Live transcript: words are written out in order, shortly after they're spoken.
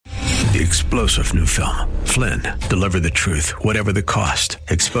The explosive new film, Flynn, deliver the truth, whatever the cost,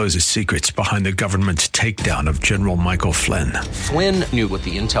 exposes secrets behind the government's takedown of General Michael Flynn. Flynn knew what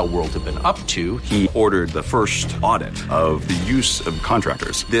the intel world had been up to. He ordered the first audit of the use of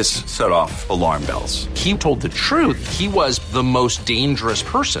contractors. This set off alarm bells. He told the truth. He was the most dangerous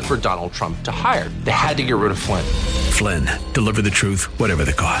person for Donald Trump to hire. They had to get rid of Flynn. Flynn, deliver the truth, whatever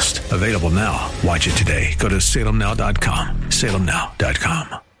the cost. Available now. Watch it today. Go to salemnow.com.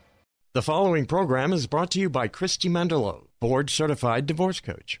 salemnow.com. The following program is brought to you by Christy Mendelow, board-certified divorce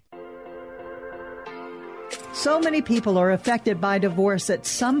coach. So many people are affected by divorce at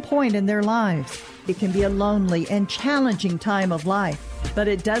some point in their lives. It can be a lonely and challenging time of life, but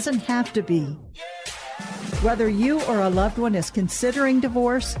it doesn't have to be. Whether you or a loved one is considering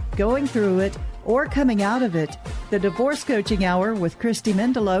divorce, going through it, or coming out of it, the Divorce Coaching Hour with Christy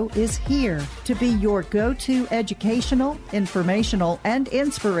Mendelow is here to be your go-to educational, informational, and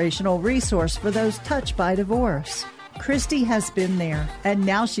inspirational resource for those touched by divorce. Christy has been there, and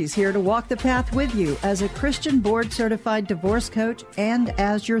now she's here to walk the path with you as a Christian board-certified divorce coach and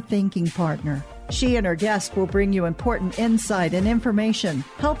as your thinking partner. She and her guests will bring you important insight and information,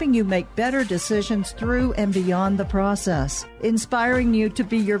 helping you make better decisions through and beyond the process, inspiring you to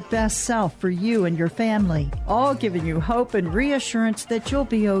be your best self for you and your family, all giving you hope and reassurance that you'll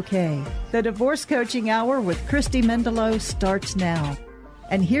be okay. The Divorce Coaching Hour with Christy Mendelow starts now.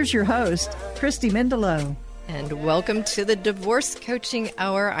 And here's your host, Christy Mendelow. And welcome to the Divorce Coaching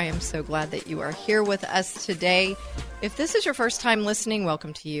Hour. I am so glad that you are here with us today. If this is your first time listening,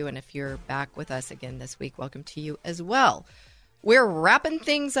 welcome to you. And if you're back with us again this week, welcome to you as well. We're wrapping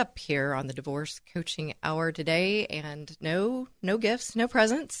things up here on the Divorce Coaching Hour today. And no gifts, no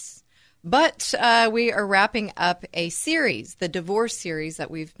presents. But we are wrapping up a series, the divorce series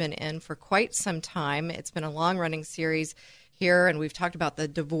that we've been in for quite some time. It's been a long-running series here, and we've talked about the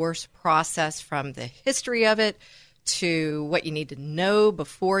divorce process from the history of it to what you need to know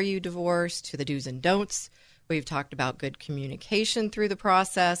before you divorce to the do's and don'ts. We've talked about good communication through the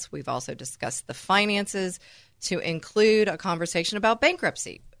process. We've also discussed the finances to include a conversation about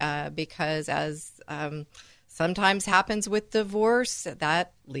bankruptcy because as sometimes happens with divorce,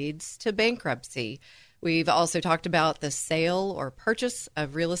 that leads to bankruptcy. We've also talked about the sale or purchase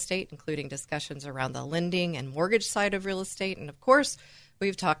of real estate, including discussions around the lending and mortgage side of real estate. And of course,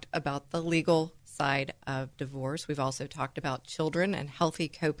 we've talked about the legal side of divorce. We've also talked about children and healthy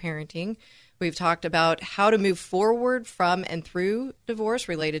co-parenting. We've talked about how to move forward from and through divorce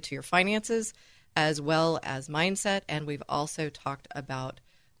related to your finances, as well as mindset. And we've also talked about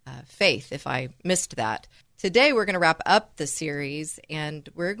faith, if I missed that. Today, we're going to wrap up the series, and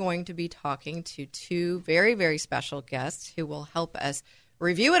we're going to be talking to two very, very special guests who will help us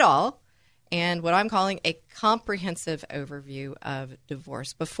review it all and what I'm calling a comprehensive overview of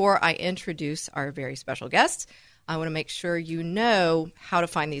divorce. Before I introduce our very special guests, I want to make sure you know how to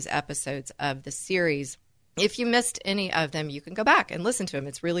find these episodes of the series. If you missed any of them, you can go back and listen to them.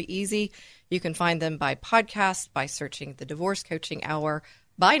 It's really easy. You can find them by podcast, by searching the Divorce Coaching Hour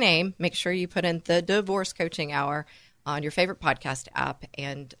by name. Make sure you put in the Divorce Coaching Hour on your favorite podcast app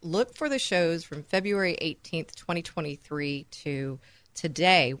and look for the shows from February 18th, 2023 to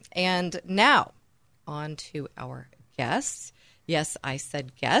today. And now on to our guests. Yes, I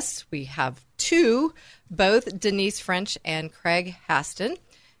said guests. We have two, both Denise French and Craig Haston.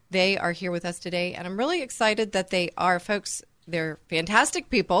 They are here with us today, and I'm really excited that they are, folks. They're fantastic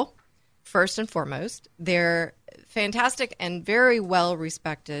people, first and foremost. They're fantastic and very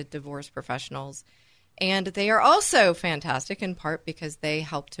well-respected divorce professionals. And they are also fantastic in part because they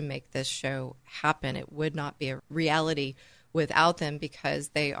help to make this show happen. It would not be a reality without them because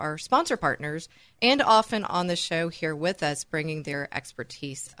they are sponsor partners and often on the show here with us, bringing their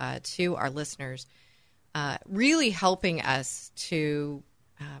expertise to our listeners, really helping us to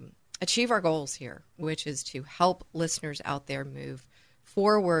achieve our goals here, which is to help listeners out there move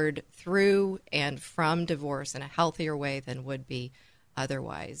forward through and from divorce in a healthier way than would be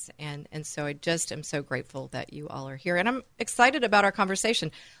otherwise. And so I just am so grateful that you all are here. And I'm excited about our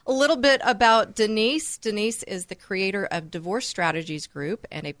conversation. A little bit about Denise. Denise is the creator of Divorce Strategies Group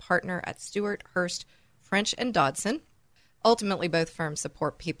and a partner at Stewart, Hurst, French, and Dodson. Ultimately, both firms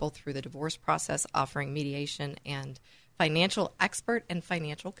support people through the divorce process, offering mediation and financial expert and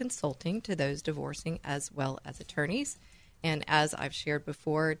financial consulting to those divorcing as well as attorneys. And as I've shared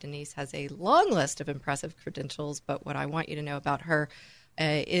before, Denise has a long list of impressive credentials, but what I want you to know about her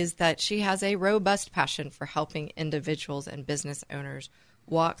is that she has a robust passion for helping individuals and business owners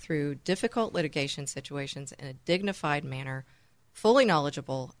walk through difficult litigation situations in a dignified manner, fully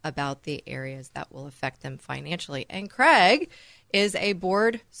knowledgeable about the areas that will affect them financially. And Craig is a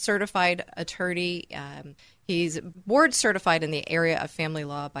board-certified attorney. He's board-certified in the area of family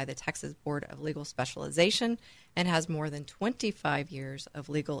law by the Texas Board of Legal Specialization and has more than 25 years of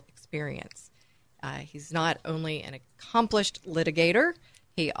legal experience. He's not only an accomplished litigator,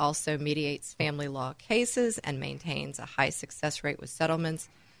 he also mediates family law cases and maintains a high success rate with settlements.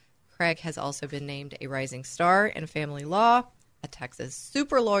 Craig has also been named a rising star in family law, a Texas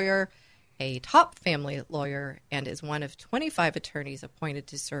super lawyer, a top family lawyer, and is one of 25 attorneys appointed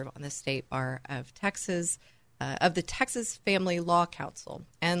to serve on the State Bar of Texas, of the Texas Family Law Council.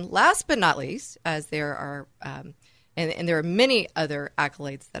 And last but not least, as there are and there are many other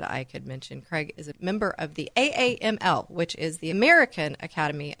accolades that I could mention, Craig is a member of the AAML, which is the American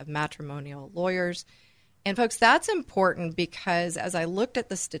Academy of Matrimonial Lawyers. And folks, that's important because as I looked at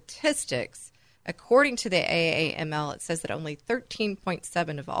the statistics, according to the AAML, it says that only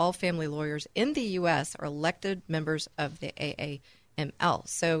 13.7% of all family lawyers in the U.S. are elected members of the AAML.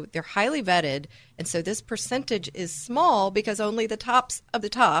 So they're highly vetted, and so this percentage is small because only the tops of the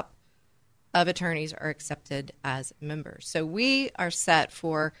top of attorneys are accepted as members. So we are set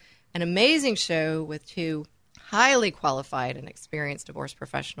for an amazing show with two highly qualified and experienced divorce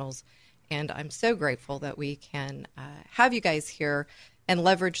professionals, and I'm so grateful that we can have you guys here and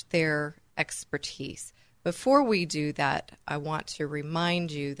leverage their expertise. Before we do that, I want to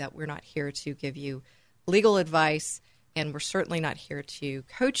remind you that we're not here to give you legal advice, and we're certainly not here to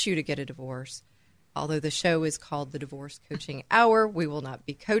coach you to get a divorce. Although the show is called the Divorce Coaching Hour, we will not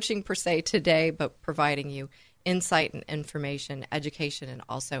be coaching per se today, but providing you insight and information, education, and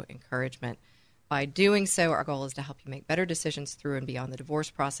also encouragement. By doing so, our goal is to help you make better decisions through and beyond the divorce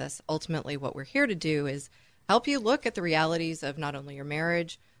process. Ultimately, what we're here to do is help you look at the realities of not only your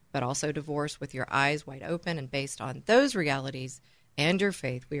marriage, but also divorce with your eyes wide open. And based on those realities and your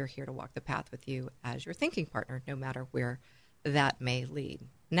faith, we are here to walk the path with you as your thinking partner, no matter where that may lead.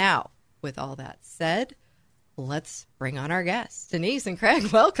 Now, with all that said, let's bring on our guests. Denise and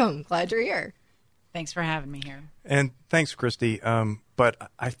Craig, welcome. Glad you're here. Thanks for having me here. And thanks, Christy.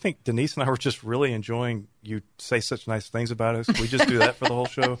 But I think Denise and I were just really enjoying you say such nice things about us. We just do that for the whole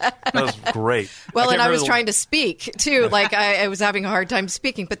show. That was great. Well, and I was trying to speak, too. Like, I was having a hard time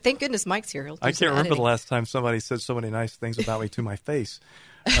speaking. But thank goodness Mike's here. I can't remember the last time somebody said so many nice things about me to my face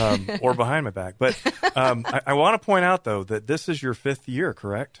or behind my back. But I want to point out, though, that this is your 5th year,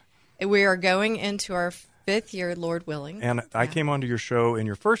 correct? We are going into our 5th year, Lord willing. And I came onto your show in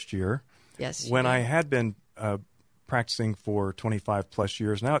your first year. Yes. When I had been practicing for 25 plus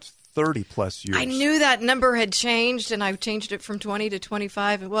years. Now it's 30 plus years. I knew that number had changed, and I've changed it from 20 to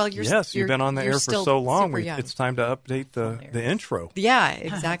 25. Well, you've been on the air for so long. It's time to update the intro. Yeah,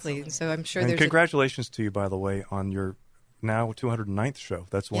 exactly. So I'm sure and congratulations to you, by the way, on your now 209th show.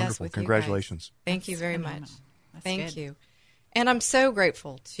 That's wonderful. Yes, congratulations. Thank you very much. Thank you. And I'm so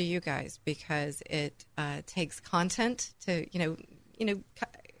grateful to you guys because it takes content to,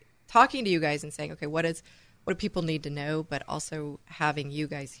 talking to you guys and saying, okay, what do people need to know, but also having you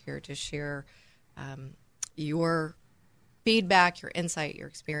guys here to share your feedback, your insight, your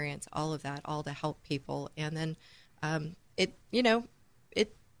experience, all of that, all to help people. And then it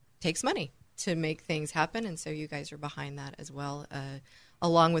takes money to make things happen. And so you guys are behind that as well,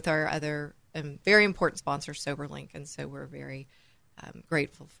 along with our other very important sponsor, SoberLink. And so we're very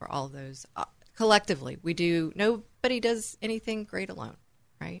grateful for all of those. Collectively, nobody does anything great alone.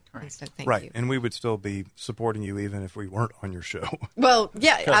 Right. So thank you. And we would still be supporting you even if we weren't on your show. Well,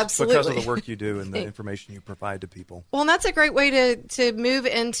 yeah, absolutely. Because of the work you do and the information you provide to people. Well, and that's a great way to move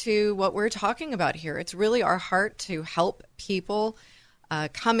into what we're talking about here. It's really our heart to help people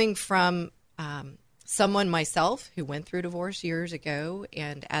coming from someone myself who went through divorce years ago.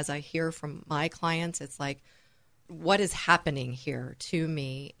 And as I hear from my clients, it's like, what is happening here to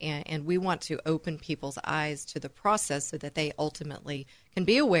me? And we want to open people's eyes to the process so that they ultimately can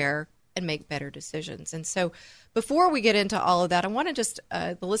be aware and make better decisions. And so before we get into all of that, I want to just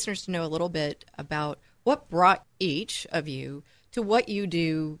the listeners to know a little bit about what brought each of you to what you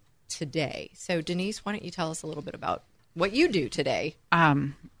do today. So Denise, why don't you tell us a little bit about what you do today?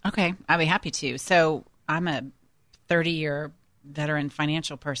 Okay, I'll be happy to. So I'm a 30-year veteran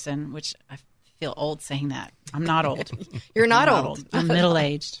financial person, which I feel old saying that. I'm not old. You're not old. I'm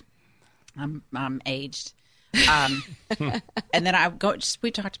middle-aged. I'm aged. And then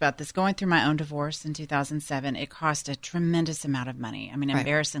we talked about this, going through my own divorce in 2007. It cost a tremendous amount of money. I mean,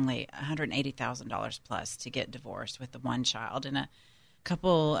 embarrassingly, $180,000 plus to get divorced with the one child and a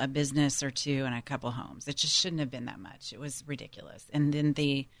couple, a business or two, and a couple homes. It just shouldn't have been that much. It was ridiculous. And then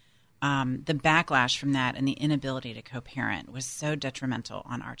the backlash from that and the inability to co-parent was so detrimental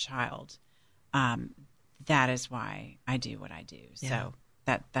on our child that is why I do what I do. Yeah. So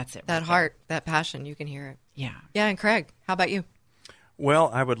that's it. That heart, that passion, you can hear it. Yeah. Yeah, and Craig, how about you? Well,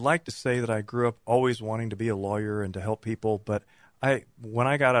 I would like to say that I grew up always wanting to be a lawyer and to help people, but when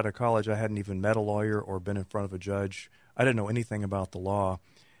I got out of college, I hadn't even met a lawyer or been in front of a judge. I didn't know anything about the law.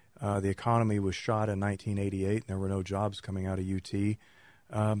 The economy was shot in 1988, and there were no jobs coming out of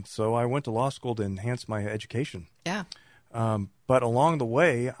UT. So I went to law school to enhance my education. Yeah. But along the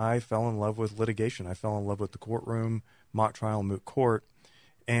way, I fell in love with litigation. I fell in love with the courtroom, mock trial, moot court,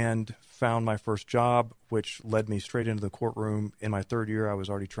 and found my first job, which led me straight into the courtroom. In my third year, I was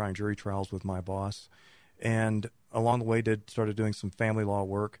already trying jury trials with my boss. And along the way, started doing some family law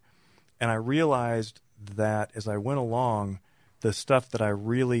work. And I realized that as I went along, the stuff that I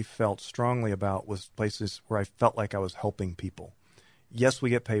really felt strongly about was places where I felt like I was helping people. Yes,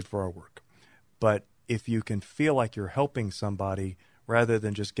 we get paid for our work. But if you can feel like you're helping somebody rather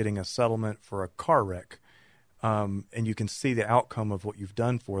than just getting a settlement for a car wreck, and you can see the outcome of what you've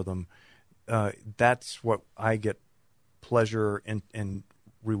done for them, that's what I get pleasure and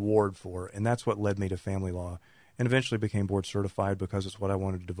reward for. And that's what led me to family law and eventually became board certified because it's what I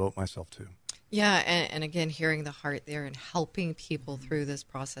wanted to devote myself to. Yeah, and again, hearing the heart there and helping people through this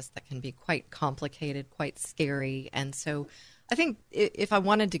process that can be quite complicated, quite scary. And so I think if I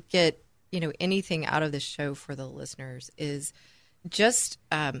wanted to get, anything out of this show for the listeners is just,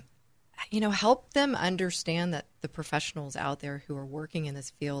 help them understand that the professionals out there who are working in this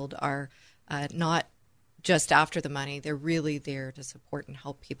field are not just after the money. They're really there to support and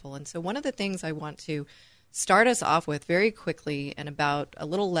help people. And so one of the things I want to start us off with very quickly in about a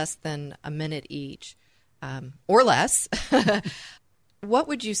little less than a minute each, or less, what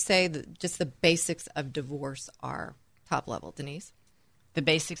would you say that just the basics of divorce are, top level, Denise? The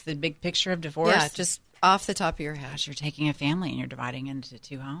basics, the big picture of divorce? Yeah, just off the top of your head. Gosh, you're taking a family and you're dividing into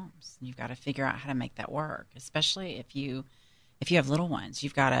two homes. You've got to figure out how to make that work, especially if you have little ones.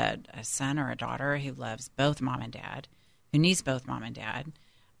 You've got a son or a daughter who loves both mom and dad, who needs both mom and dad.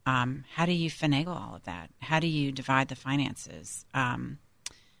 How do you finagle all of that? How do you divide the finances?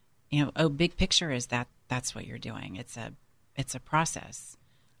 Big picture is that's what you're doing. It's a process.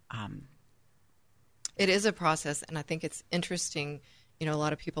 It is a process, and I think it's interesting. A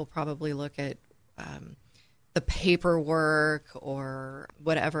lot of people probably look at the paperwork or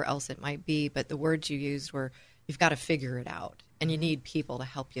whatever else it might be, but the words you used were you've got to figure it out, and you need people to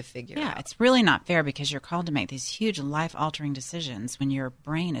help you figure it out. Yeah, it's really not fair because you're called to make these huge life-altering decisions when your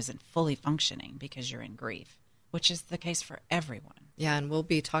brain isn't fully functioning because you're in grief, which is the case for everyone. Yeah, and we'll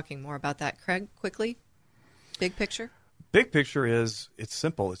be talking more about that. Craig, quickly, big picture? Big picture is it's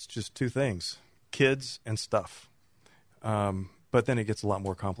simple. It's just two things, kids and stuff. But then it gets a lot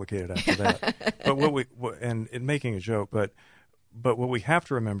more complicated after that. But making a joke, but what we have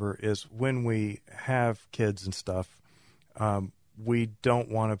to remember is when we have kids and stuff, we don't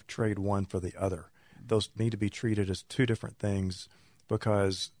want to trade one for the other. Those need to be treated as two different things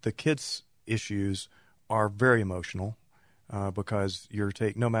because the kids' issues are very emotional because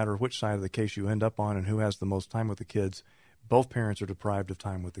no matter which side of the case you end up on and who has the most time with the kids, both parents are deprived of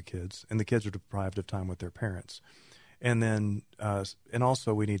time with the kids, and the kids are deprived of time with their parents. And then, and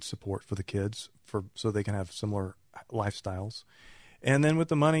also we need support for the kids so they can have similar lifestyles. And then with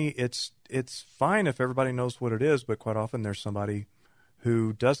the money, it's fine if everybody knows what it is, but quite often there's somebody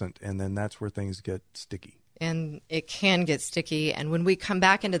who doesn't, and then that's where things get sticky. And it can get sticky. And when we come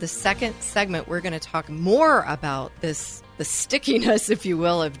back into the second segment, we're going to talk more about the stickiness, if you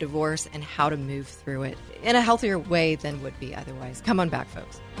will, of divorce and how to move through it in a healthier way than would be otherwise. Come on back,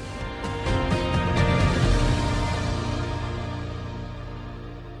 folks.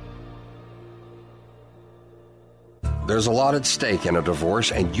 There's a lot at stake in a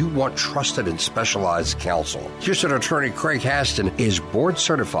divorce, and you want trusted and specialized counsel. Houston attorney Craig Haston is board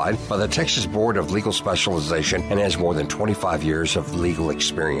certified by the Texas Board of Legal Specialization and has more than 25 years of legal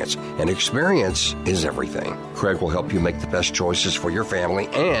experience. And experience is everything. Craig will help you make the best choices for your family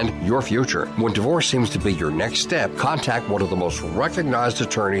and your future. When divorce seems to be your next step, contact one of the most recognized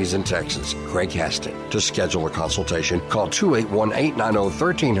attorneys in Texas, Craig Haston. To schedule a consultation, call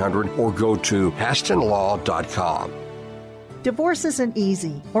 281-890-1300 or go to HastonLaw.com. Divorce isn't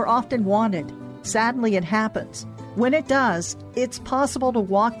easy or often wanted. Sadly, it happens. When it does, it's possible to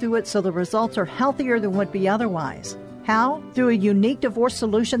walk through it so the results are healthier than would be otherwise. How? Through a unique divorce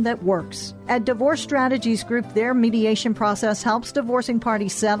solution that works. At Divorce Strategies Group, their mediation process helps divorcing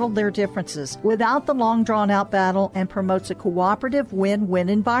parties settle their differences without the long drawn-out battle and promotes a cooperative win-win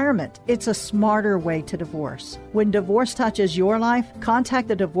environment. It's a smarter way to divorce. When divorce touches your life, contact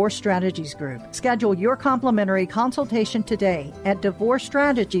the Divorce Strategies Group. Schedule your complimentary consultation today at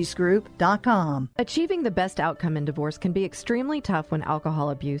divorcestrategiesgroup.com. Achieving the best outcome in divorce can be extremely tough when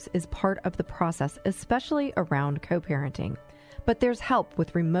alcohol abuse is part of the process, especially around co-parenting. But there's help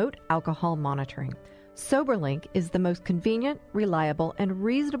with remote alcohol monitoring. SoberLink is the most convenient, reliable, and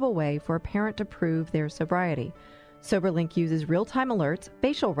reasonable way for a parent to prove their sobriety. SoberLink uses real-time alerts,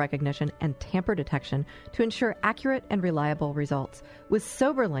 facial recognition, and tamper detection to ensure accurate and reliable results. With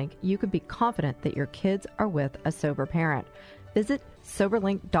SoberLink, you can be confident that your kids are with a sober parent. Visit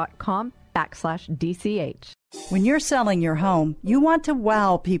soberlink.com/DCH. When you're selling your home, you want to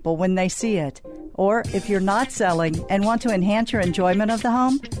wow people when they see it. Or if you're not selling and want to enhance your enjoyment of the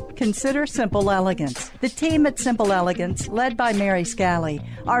home, consider Simple Elegance. The team at Simple Elegance, led by Mary Scally,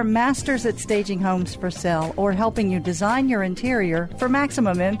 are masters at staging homes for sale or helping you design your interior for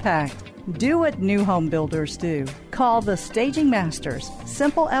maximum impact. Do what new home builders do. Call the Staging Masters,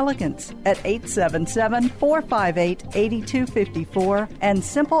 Simple Elegance, at 877-458-8254 and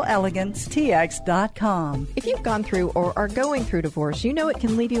SimpleEleganceTX.com. If you've gone through or are going through divorce, you know it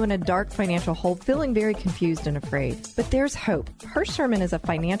can leave you in a dark financial hole, feeling very confused and afraid. But there's hope. Hirsch Sherman is a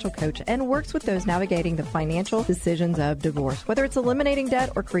financial coach and works with those navigating the financial decisions of divorce. Whether it's eliminating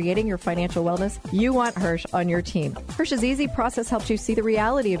debt or creating your financial wellness, you want Hirsch on your team. Hirsch's easy process helps you see the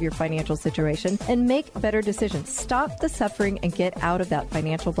reality of your financial situation and make better decisions. Stop the suffering and get out of that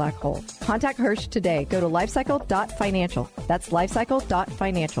financial black hole. Contact Hirsch today. Go to lifecycle.financial. That's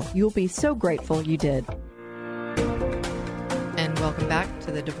lifecycle.financial. You'll be so grateful you did. And welcome back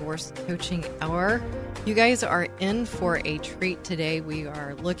to the Divorce Coaching Hour. You guys are in for a treat today. We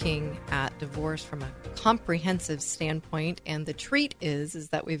are looking at divorce from a comprehensive standpoint, and the treat is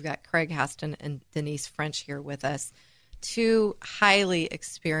that we've got Craig Haston and Denise French here with us, two highly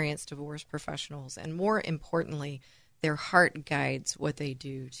experienced divorce professionals, and more importantly, their heart guides what they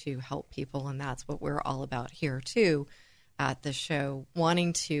do to help people, and that's what we're all about here too at the show,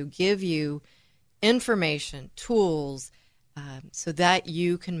 wanting to give you information, tools, so that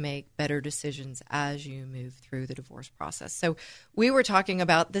you can make better decisions as you move through the divorce process. So we were talking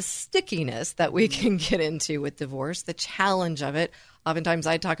about the stickiness that we can get into with divorce, the challenge of it. Oftentimes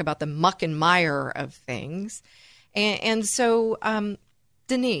I talk about the muck and mire of things. And so,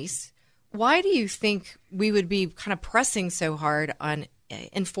 Denise, why do you think we would be kind of pressing so hard on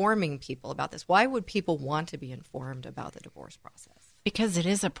informing people about this? Why would people want to be informed about the divorce process? Because it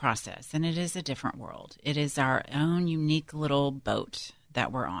is a process and it is a different world. It is our own unique little boat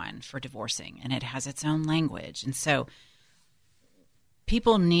that we're on for divorcing, and it has its own language. And so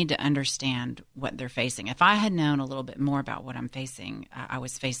people need to understand what they're facing. If I had known a little bit more about what I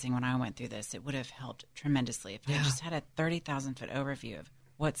was facing when I went through this, it would have helped tremendously. If I just had a 30,000-foot overview of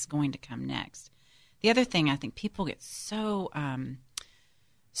what's going to come next. The other thing, I think people get so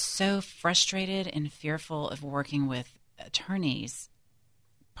frustrated and fearful of working with attorneys,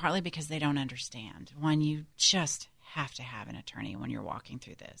 partly because they don't understand. One, you just have to have an attorney when you're walking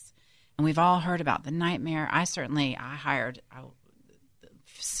through this. And we've all heard about the nightmare. I hired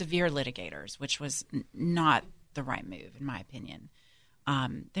severe litigators, which was not the right move, in my opinion.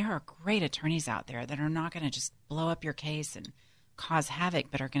 There are great attorneys out there that are not going to just blow up your case and cause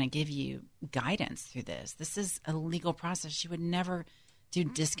havoc, but are going to give you guidance through this. This is a legal process. You would never do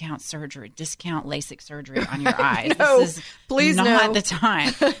discount LASIK surgery on your eyes. No, this is please not the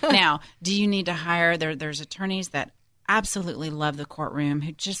time. Now, do you need to hire? There's attorneys that absolutely love the courtroom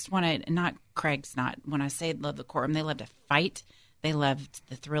who just want to. Craig's not. When I say love the courtroom, they love to fight. They love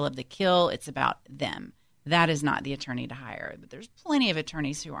the thrill of the kill. It's about them. That is not the attorney to hire. But there's plenty of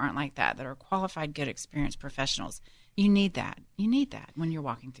attorneys who aren't like that are qualified, good, experienced professionals. You need that. You need that when you're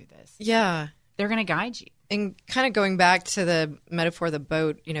walking through this. Yeah. They're going to guide you. And kind of going back to the metaphor of the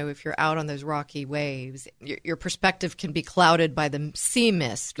boat, if you're out on those rocky waves, your perspective can be clouded by the sea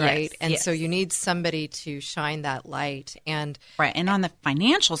mist, right? Yes, and yes. so you need somebody to shine that light. And right. And on the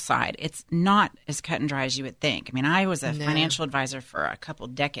financial side, it's not as cut and dry as you would think. I mean, I was a financial advisor for a couple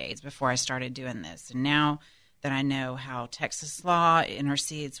decades before I started doing this. And now that I know how Texas law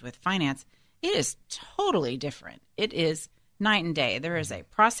intercedes with finance, it is totally different. It is night and day. There is a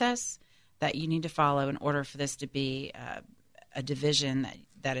process that you need to follow in order for this to be a division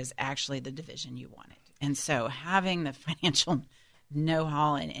that is actually the division you wanted. And so having the financial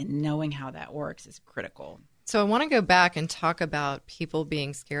know-how and knowing how that works is critical. So I want to go back and talk about people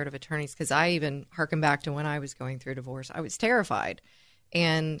being scared of attorneys, because I even harken back to when I was going through divorce. I was terrified.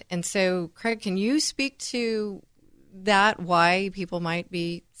 And so, Craig, can you speak to that, why people might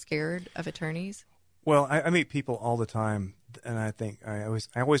be scared of attorneys? Well, I meet people all the time, and I think I always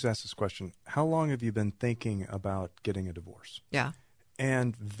ask this question: how long have you been thinking about getting a divorce? Yeah.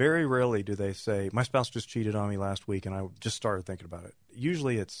 And very rarely do they say, my spouse just cheated on me last week and I just started thinking about it.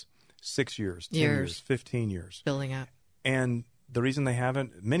 Usually it's 6 years, 10 years, 15 years. Building up. And the reason they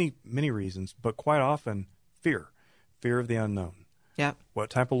haven't, many reasons, but quite often fear of the unknown. Yep. What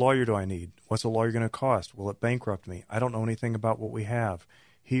type of lawyer do I need? What's a lawyer going to cost? Will it bankrupt me? I don't know anything about what we have.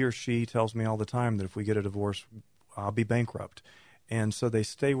 He or she tells me all the time that if we get a divorce, I'll be bankrupt. And so they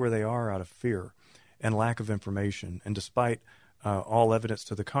stay where they are out of fear and lack of information. And despite all evidence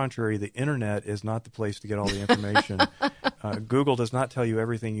to the contrary, the internet is not the place to get all the information. Google does not tell you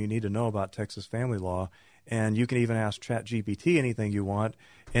everything you need to know about Texas family law. And you can even ask ChatGPT anything you want,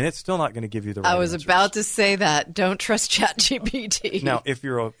 and it's still not going to give you the right I was answers. about to say that. Don't trust ChatGPT. Now, if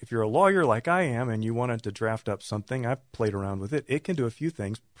you're a lawyer like I am and you wanted to draft up something, I've played around with it. It can do a few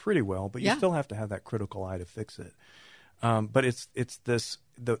things pretty well, but you still have to have that critical eye to fix it. But it's this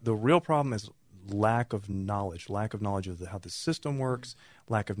the real problem is lack of knowledge of how the system works,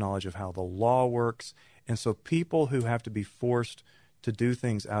 lack of knowledge of how the law works. And so people who have to be forced to do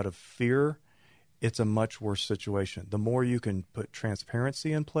things out of fear, it's a much worse situation. The more you can put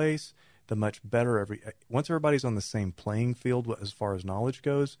transparency in place, the much better. Once everybody's on the same playing field as far as knowledge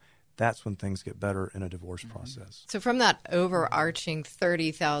goes, that's when things get better in a divorce process. So from that overarching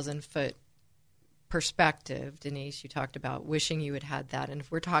 30,000-foot perspective, Denise, you talked about wishing you had had that. And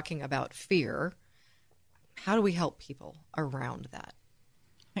if we're talking about fear, how do we help people around that?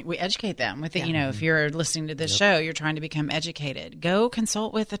 I think we educate them with it. You know, if you're listening to this show, you're trying to become educated. Go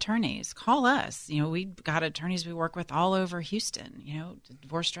consult with attorneys. Call us. You know, we've got attorneys we work with all over Houston. You know,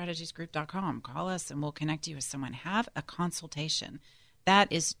 divorcestrategiesgroup.com. Call us and we'll connect you with someone. Have a consultation.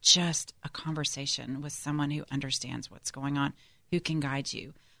 That is just a conversation with someone who understands what's going on, who can guide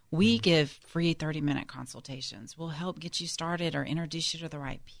you. We give free 30-minute consultations. We'll help get you started or introduce you to the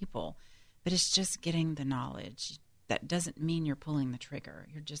right people. But it's just getting the knowledge. That doesn't mean you're pulling the trigger.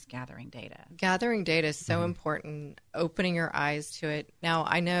 You're just gathering data. Gathering data is so important, opening your eyes to it. Now,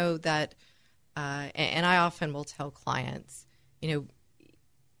 I know that, and I often will tell clients, you know,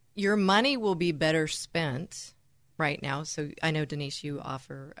 your money will be better spent right now. So I know, Denise, you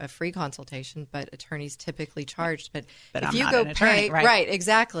offer a free consultation, but attorneys typically charge. But if I'm you not go an attorney, pay, right,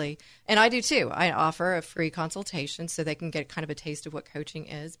 exactly. And I do too. I offer a free consultation so they can get kind of a taste of what coaching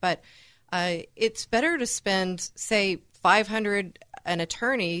is. But it's better to spend, say, $500 an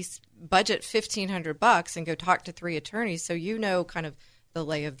attorney's budget $1,500 and go talk to 3 attorneys, so you know kind of the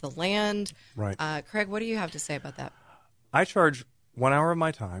lay of the land. Right. Craig, what do you have to say about that? I charge 1 hour of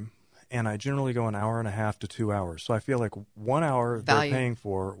my time, and I generally go an hour and a half to 2 hours. So I feel like 1 hour they're paying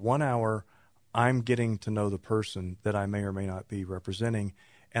for, 1 hour I'm getting to know the person that I may or may not be representing.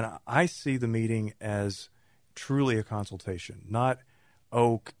 And I see the meeting as truly a consultation, not,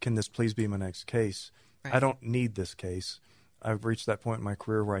 oh, can this please be my next case? Right. I don't need this case. I've reached that point in my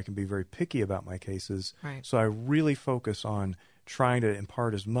career where I can be very picky about my cases. Right. So I really focus on trying to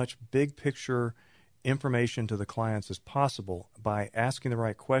impart as much big picture information to the clients as possible by asking the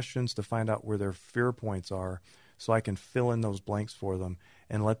right questions to find out where their fear points are, so I can fill in those blanks for them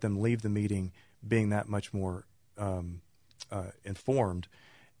and let them leave the meeting being that much more informed.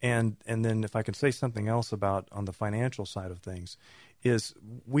 And then if I could say something else about on the financial side of things, is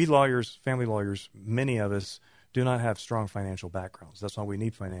we lawyers, family lawyers, many of us do not have strong financial backgrounds. That's why we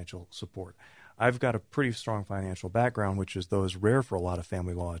need financial support. I've got a pretty strong financial background, which is though is rare for a lot of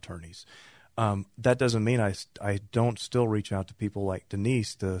family law attorneys. That doesn't mean I don't still reach out to people like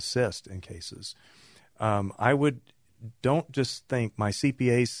Denise to assist in cases. Don't just think my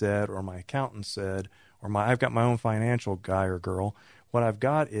CPA said or my accountant said or I've got my own financial guy or girl. What I've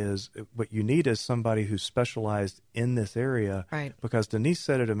got is what you need is somebody who's specialized in this area. Right. Because Denise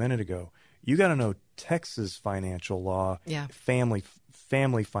said it a minute ago. You got to know Texas financial law, family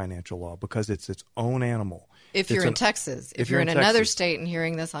financial law, because it's its own animal. If you're in Texas. If you're in another state and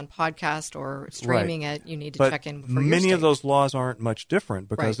hearing this on podcast or streaming it, you need to check in for your many state. of those laws aren't much different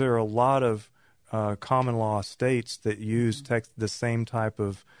because there are a lot of common law states that use the same type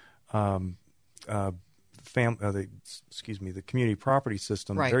of the community property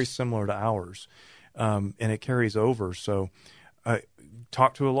system, very similar to ours, and it carries over. So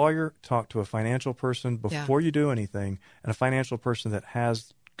talk to a lawyer, talk to a financial person before you do anything, and a financial person that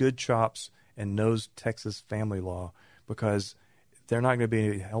has good chops and knows Texas family law, because they're not going to be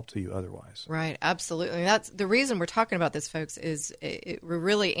any help to you otherwise. Right, absolutely. That's the reason we're talking about this, folks, is we're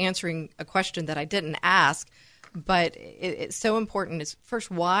really answering a question that I didn't ask, but it's so important. Is first,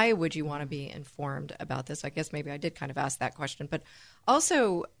 why would you want to be informed about this? I guess maybe I did kind of ask that question, but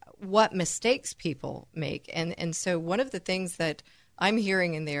also what mistakes people make. And so one of the things that I'm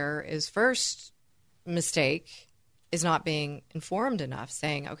hearing in there is, first mistake is not being informed enough,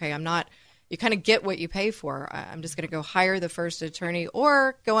 saying, okay, you kind of get what you pay for. I'm just going to go hire the first attorney,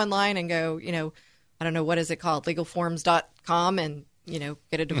 or go online and go, I don't know, what is it called? Legalforms.com and,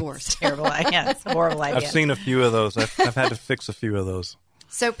 get a divorce. Terrible idea. It's a horrible idea. I've seen a few of those. I've had to fix a few of those.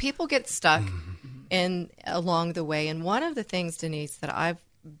 So people get stuck along the way. And one of the things, Denise, that I've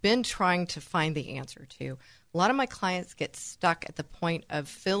been trying to find the answer to, a lot of my clients get stuck at the point of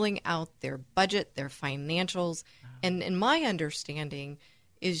filling out their budget, their financials. And in my understanding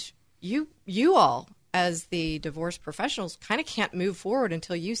is you all, as the divorce professionals, kind of can't move forward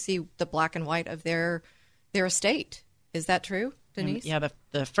until you see the black and white of their estate. Is that true, Denise? Yeah,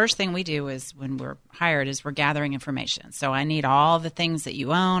 the first thing we do is when we're hired is we're gathering information. So I need all the things that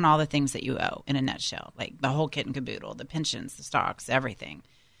you own, all the things that you owe in a nutshell, like the whole kit and caboodle, the pensions, the stocks, everything.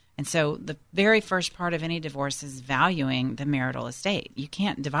 And so the very first part of any divorce is valuing the marital estate. You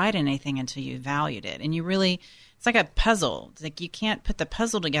can't divide anything until you valued it. And it's like a puzzle. It's like you can't put the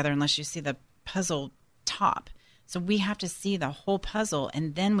puzzle together unless you see the puzzle top. So we have to see the whole puzzle,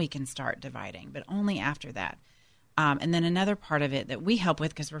 and then we can start dividing, but only after that. And then another part of it that we help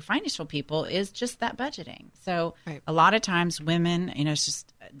with, because we're financial people, is just that budgeting. So A lot of times women, it's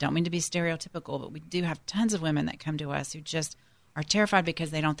just, don't mean to be stereotypical, but we do have tons of women that come to us who just are terrified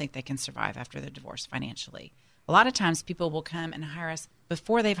because they don't think they can survive after the divorce financially. A lot of times people will come and hire us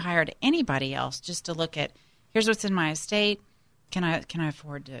before they've hired anybody else, just to look at, here's what's in my estate. Can I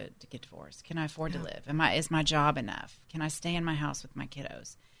afford to get divorced? Can I afford to live? Is my job enough? Can I stay in my house with my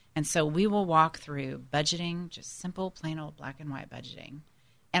kiddos? And so we will walk through budgeting, just simple, plain old black and white budgeting.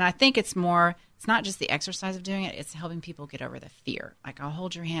 And I think it's not just the exercise of doing it, it's helping people get over the fear. Like, I'll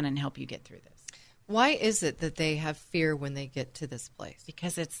hold your hand and help you get through this. Why is it that they have fear when they get to this place?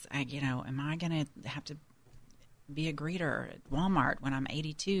 Because it's, am I going to have to be a greeter at Walmart when I'm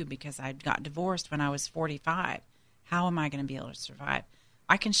 82 because I got divorced when I was 45? How am I going to be able to survive?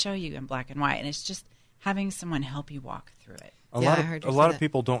 I can show you in black and white, and it's just having someone help you walk through it. A lot of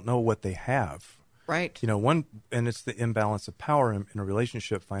people don't know what they have. Right. And it's the imbalance of power in a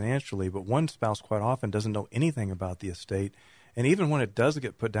relationship financially, but one spouse quite often doesn't know anything about the estate. And even when it does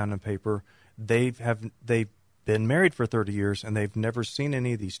get put down on paper, they've been married for 30 years and they've never seen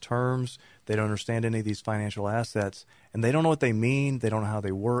any of these terms. They don't understand any of these financial assets, and they don't know what they mean. They don't know how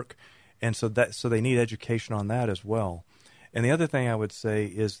they work. And so they need education on that as well. And the other thing I would say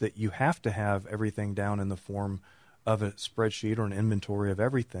is that you have to have everything down in the form of a spreadsheet or an inventory of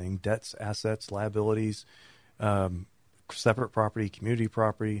everything: debts, assets, liabilities, separate property, community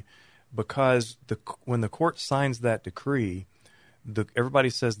property, because when the court signs that decree,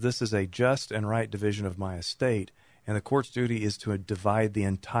 everybody says this is a just and right division of my estate, and the court's duty is to divide the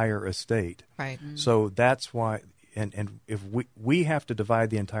entire estate. Right. Mm-hmm. So that's why, and if we have to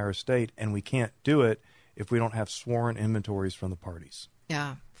divide the entire estate, and we can't do it if we don't have sworn inventories from the parties.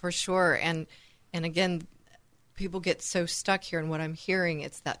 Yeah, for sure. And again, people get so stuck here, and what I'm hearing,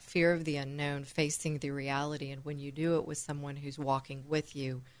 it's that fear of the unknown, facing the reality. And when you do it with someone who's walking with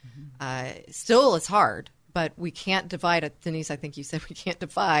you, still it's hard, but we can't divide it. Denise, I think you said we can't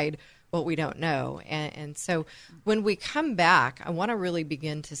divide what we don't know. And so when we come back, I want to really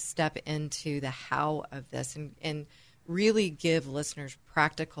begin to step into the how of this and really give listeners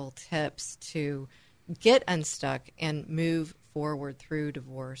practical tips to get unstuck and move forward through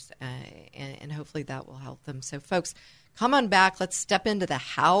divorce, and hopefully that will help them. So folks, come on back. Let's step into the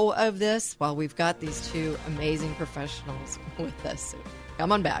how of this while we've got these two amazing professionals with us. So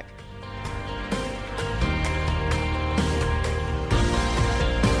come on back.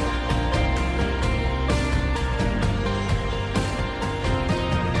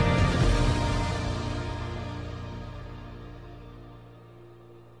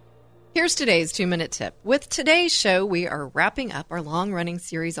 Here's today's 2-minute tip. With today's show, we are wrapping up our long-running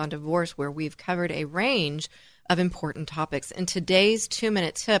series on divorce, where we've covered a range of important topics. In today's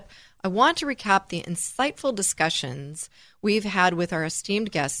 2-minute tip, I want to recap the insightful discussions we've had with our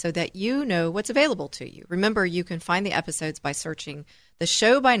esteemed guests so that you know what's available to you. Remember, you can find the episodes by searching the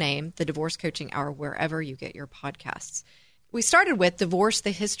show by name, The Divorce Coaching Hour, wherever you get your podcasts. We started with Divorce,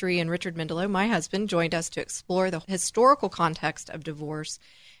 the History, and Richard Mendelow, my husband, joined us to explore the historical context of divorce.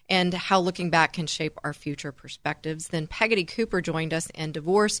 and how looking back can shape our future perspectives. Then Peggotty Cooper joined us in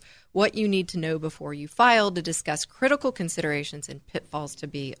Divorce, What You Need to Know Before You File, to discuss critical considerations and pitfalls to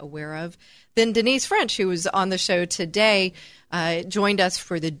be aware of. Then Denise French, who was on the show today, joined us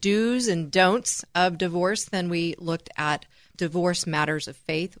for the do's and don'ts of divorce. Then we looked at Divorce Matters of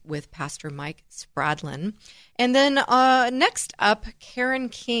Faith with Pastor Mike Spradlin. And then next up, Karen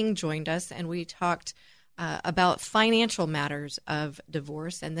King joined us, and we talked about financial matters of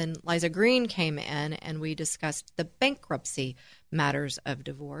divorce. And then Liza Green came in, and we discussed the bankruptcy matters of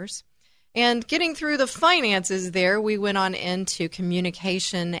divorce. And getting through the finances there, we went on into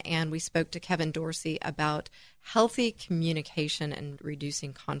communication, and we spoke to Kevin Dorsey about healthy communication and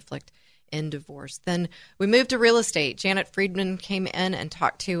reducing conflict in divorce. Then we moved to real estate. Janet Friedman came in and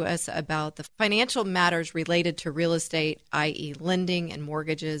talked to us about the financial matters related to real estate, i.e. lending and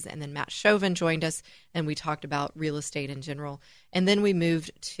mortgages. And then Matt Chauvin joined us, and we talked about real estate in general. And then we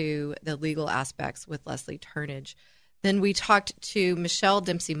moved to the legal aspects with Leslie Turnage. Then we talked to Michelle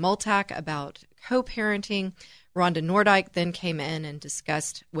Dempsey-Multack about co-parenting. Rhonda Nordyke then came in and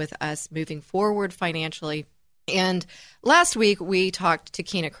discussed with us moving forward financially. And last week, we talked to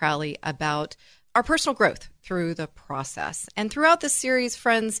Keena Crowley about our personal growth through the process. And throughout this series,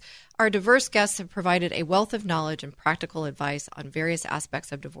 friends, our diverse guests have provided a wealth of knowledge and practical advice on various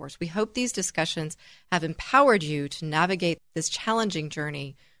aspects of divorce. We hope these discussions have empowered you to navigate this challenging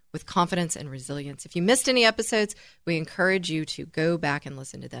journey with confidence and resilience. If you missed any episodes, we encourage you to go back and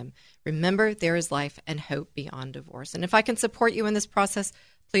listen to them. Remember, there is life and hope beyond divorce. And if I can support you in this process,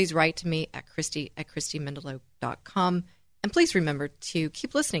 please write to me at Christy@ChristyMendelow.com. And please remember to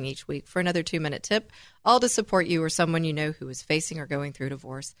keep listening each week for another 2-minute tip, all to support you or someone you know who is facing or going through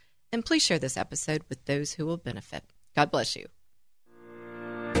divorce. And please share this episode with those who will benefit. God bless you.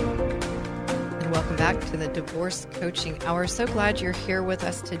 And welcome back to the Divorce Coaching Hour. So glad you're here with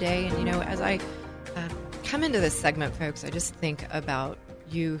us today. And, as I come into this segment, folks, I just think about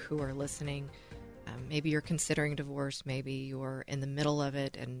you who are listening. Maybe you're considering divorce. Maybe you're in the middle of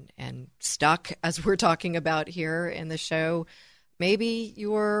it and stuck, as we're talking about here in the show. Maybe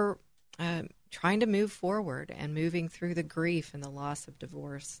you're trying to move forward and moving through the grief and the loss of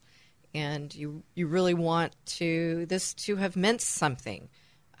divorce. And you really want this to have meant something,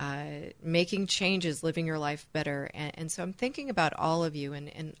 making changes, living your life better. And so I'm thinking about all of you.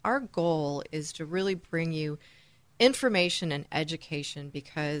 And our goal is to really bring you information and education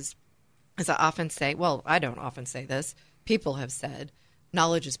because, as I often say, well, I don't often say this, people have said,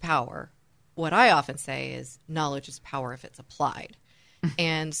 knowledge is power. What I often say is knowledge is power if it's applied.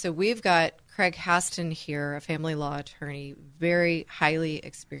 And so we've got Craig Haston here, a family law attorney, very highly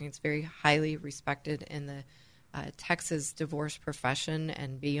experienced, very highly respected in the Texas divorce profession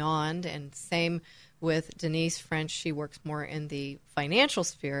and beyond. And same with Denise French. She works more in the financial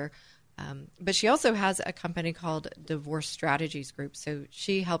sphere. But she also has a company called Divorce Strategies Group. So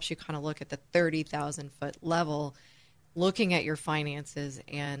she helps you kind of look at the 30,000-foot level, looking at your finances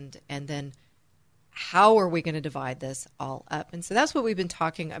and then how are we going to divide this all up? And so that's what we've been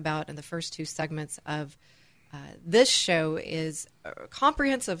talking about in the first 2 segments of this show is a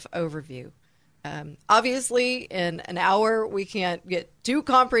comprehensive overview. Obviously, in an hour, we can't get too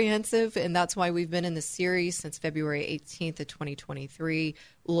comprehensive, and that's why we've been in this series since February 18th of 2023,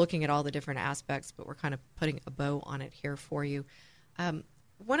 looking at all the different aspects, but we're kind of putting a bow on it here for you.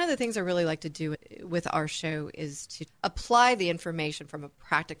 One of the things I really like to do with our show is to apply the information from a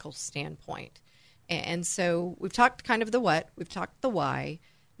practical standpoint. And so we've talked kind of the what, we've talked the why.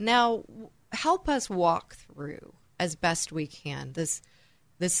 Now, help us walk through as best we can this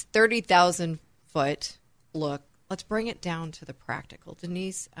 30,000-foot look. Let's bring it down to the practical.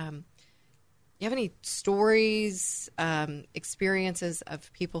 Denise, you have any stories, experiences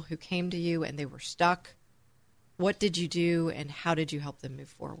of people who came to you and they were stuck? What did you do and how did you help them move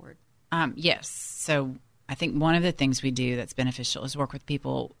forward? Yes. So I think one of the things we do that's beneficial is work with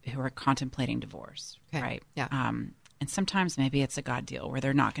people who are contemplating divorce, right? Yeah. And sometimes maybe it's a God deal where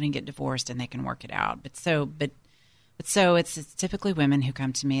they're not going to get divorced and they can work it out. But it's typically women who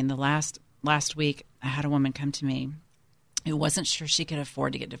come to me. And the last week, I had a woman come to me who wasn't sure she could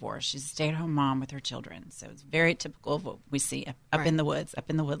afford to get divorced. She's a stay-at-home mom with her children. So it's very typical of what we see up in the woods,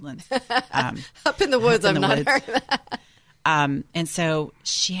 up in the woodlands. Up in the woods, I've not heard that. And so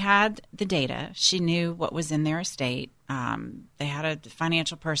she had the data. She knew what was in their estate. They had a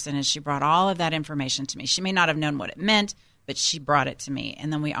financial person, and she brought all of that information to me. She may not have known what it meant, but she brought it to me.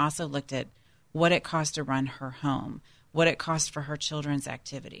 And then we also looked at what it cost to run her home, what it cost for her children's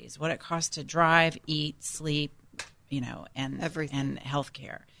activities, what it cost to drive, eat, sleep, and everything, and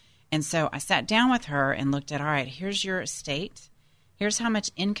healthcare. And so I sat down with her and looked at, all right, here's your estate. here's how much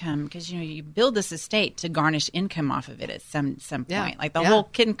income, because you build this estate to garnish income off of it at some point. Like the whole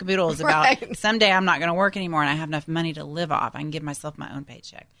kid and caboodle is about someday I'm not going to work anymore and I have enough money to live off. I can give myself my own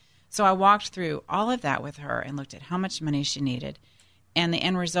paycheck. So I walked through all of that with her and looked at how much money she needed. And the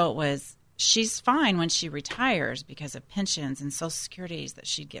end result was she's fine when she retires because of pensions and Social Securities that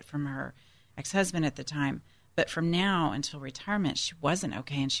she'd get from her ex-husband at the time. But from now until retirement, she wasn't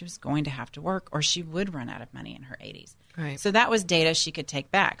okay, and she was going to have to work, or she would run out of money in her 80s. Right. So that was data she could take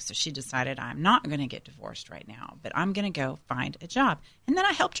back. So she decided, I'm not going to get divorced right now, but I'm going to go find a job. And then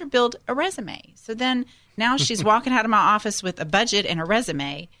I helped her build a resume. So then now she's walking out of my office with a budget and a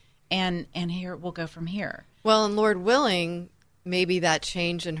resume, and here we'll go from here. Well, and Lord willing, maybe that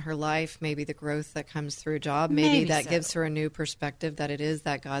change in her life, maybe the growth that comes through a job, maybe that gives her a new perspective that it is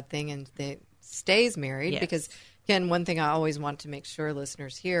that God thing, and that stays married. Yes. Because again, one thing I always want to make sure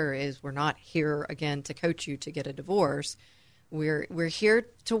listeners hear is we're not here again to coach you to get a divorce. We're here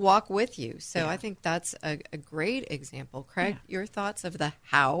to walk with you. So I think that's a great example. Craig, your thoughts of the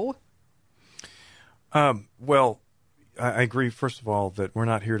how? Well, I agree, first of all, that we're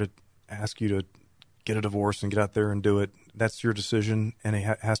not here to ask you to get a divorce and get out there and do it. That's your decision, and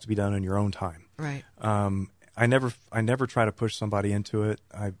it has to be done in your own time. Right. I never try to push somebody into it.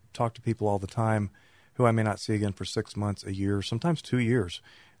 I talk to people all the time who I may not see again for 6 months, a year, sometimes 2 years.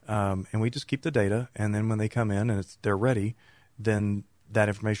 And we just keep the data. And then when they come in and they're ready, then that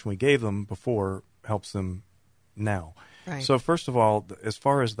information we gave them before helps them now. Right. So first of all, as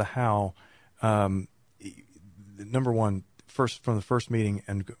far as the how, number one, from the first meeting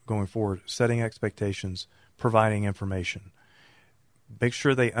and going forward, setting expectations, providing information. Make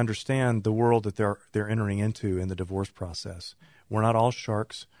sure they understand the world that they're entering into in the divorce process. We're not all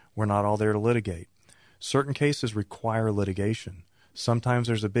sharks. We're not all there to litigate. Certain cases require litigation. Sometimes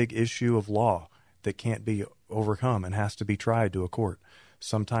there's a big issue of law that can't be overcome and has to be tried to a court.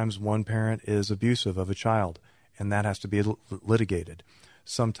 Sometimes one parent is abusive of a child, and that has to be litigated.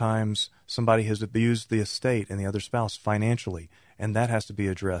 Sometimes somebody has abused the estate and the other spouse financially, and that has to be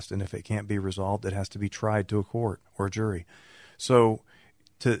addressed. And if it can't be resolved, it has to be tried to a court or a jury. So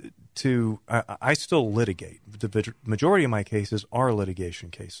I still litigate. The majority of my cases are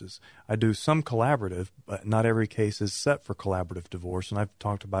litigation cases. I do some collaborative, but not every case is set for collaborative divorce, and I've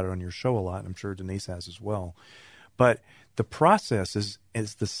talked about it on your show a lot, and I'm sure Denise has as well. But the process is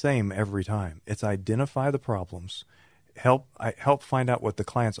the same every time. It's identify the problems, help find out what the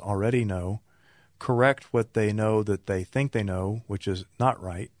clients already know, correct what they know that they think they know, which is not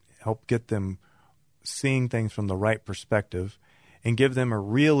right, help get them seeing things from the right perspective, and give them a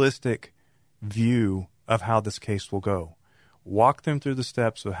realistic view of how this case will go. Walk them through the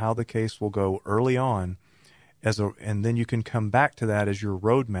steps of how the case will go early on, and then you can come back to that as your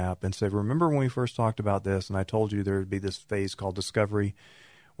roadmap and say, remember when we first talked about this and I told you there would be this phase called discovery?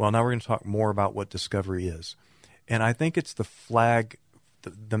 Well, now we're going to talk more about what discovery is. And I think it's the flag,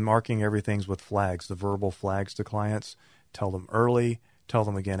 the marking everything's with flags, the verbal flags to clients. Tell them early, tell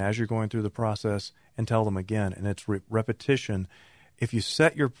them again as you're going through the process, and tell them again. And it's repetition. If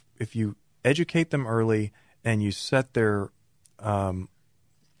you educate them early and you set their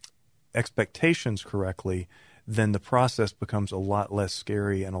expectations correctly, then the process becomes a lot less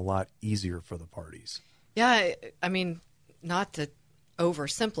scary and a lot easier for the parties. Yeah, I mean, not to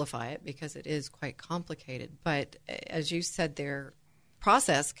oversimplify it because it is quite complicated, but as you said, their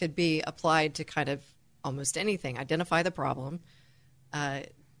process could be applied to kind of almost anything. Identify the problem,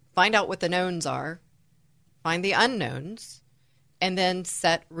 find out what the knowns are, find the unknowns, and then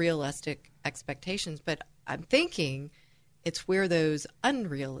set realistic expectations. But I'm thinking it's where those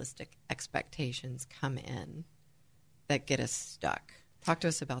unrealistic expectations come in that get us stuck. Talk to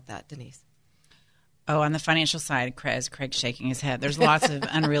us about that, Denise. Oh, on the financial side, Craig's shaking his head. There's lots of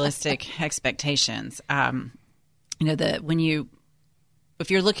unrealistic expectations. If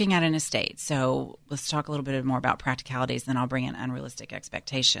you're looking at an estate, so let's talk a little bit more about practicalities, then I'll bring in unrealistic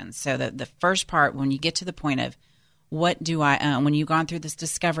expectations. So the first part, when you get to the point of what do I own, when you've gone through this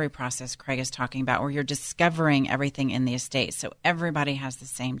discovery process Craig is talking about, where you're discovering everything in the estate, so everybody has the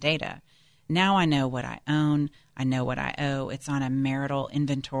same data. Now I know what I own. I know what I owe. It's on a marital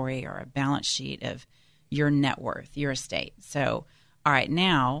inventory or a balance sheet of your net worth, your estate. So, all right,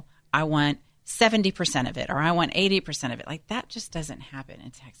 now I want 70% of it, or I want 80% of it. Like, that just doesn't happen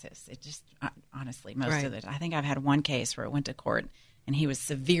in Texas. It just, honestly, most of it. I think I've had one case where it went to court and he was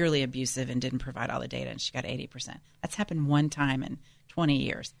severely abusive and didn't provide all the data, and she got 80%. That's happened one time in 20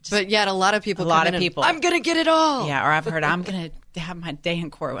 years. But yet a lot of people I'm going to get it all. Yeah, or I've heard I'm going to have my day in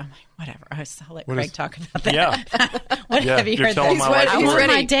court. I'm like, whatever. I'll let Craig talk about that. Yeah. Have you heard that? I want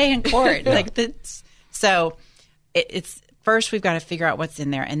my day in court. Yeah. So it's first we've got to figure out what's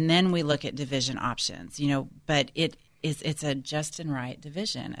in there, and then we look at division options, but it's a just and right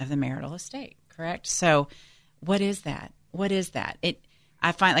division of the marital estate, correct? So what is that?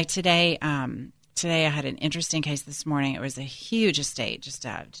 I find like today I had an interesting case this morning. It was a huge estate, just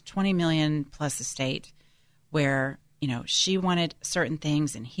a $20 million plus estate where, she wanted certain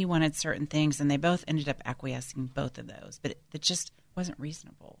things and he wanted certain things, and they both ended up acquiescing both of those, but it just wasn't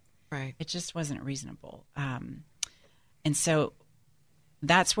reasonable. Right. It just wasn't reasonable. And so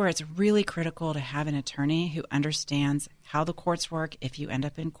that's where it's really critical to have an attorney who understands how the courts work if you end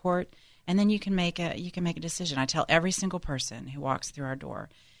up in court, and then you can make a decision. I tell every single person who walks through our door,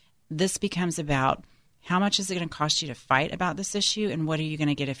 this becomes about how much is it going to cost you to fight about this issue, and what are you going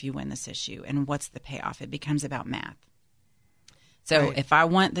to get if you win this issue, and what's the payoff? It becomes about math. So right. If I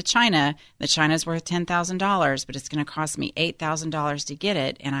want the China's worth $10,000, but it's going to cost me $8,000 to get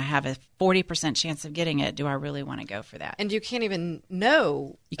it, and I have a 40% chance of getting it, do I really want to go for that? And you can't even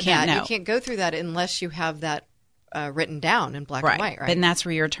know. You can't know. You can't go through that unless you have that written down in black and white, right? And that's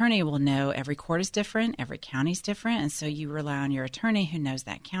where your attorney will know every court is different, every county's different, and so you rely on your attorney who knows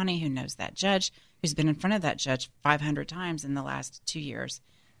that county, who knows that judge, who's been in front of that judge 500 times in the last 2 years,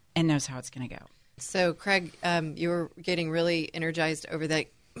 and knows how it's going to go. So, Craig, you were getting really energized over that.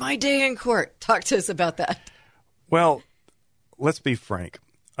 My day in court. Talk to us about that. Well, let's be frank.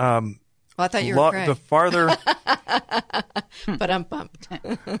 Well, I thought you were Craig. The farther... But I'm bumped.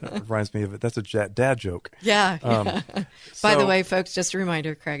 That reminds me of it. That's a dad joke. Yeah. By the way, folks, just a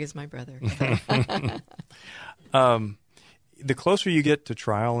reminder, Craig is my brother. The closer you get to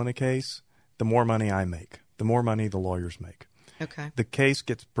trial in a case, the more money I make, the more money the lawyers make. Okay. The case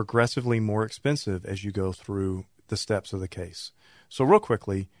gets progressively more expensive as you go through the steps of the case. So real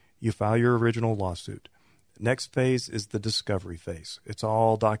quickly, you file your original lawsuit. Next phase is the discovery phase. It's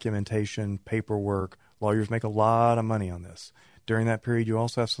all documentation, paperwork. Lawyers make a lot of money on this. During that period, you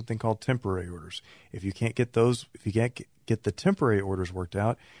also have something called temporary orders. If you can't get get the temporary orders worked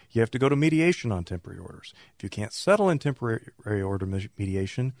out, you have to go to mediation on temporary orders. If you can't settle in temporary order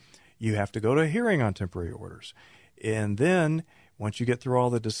mediation, you have to go to a hearing on temporary orders. And then once you get through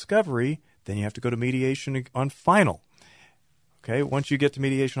all the discovery, then you have to go to mediation on final. Okay, once you get to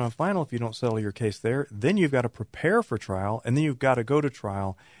mediation on final, if you don't settle your case there, then you've got to prepare for trial, and then you've got to go to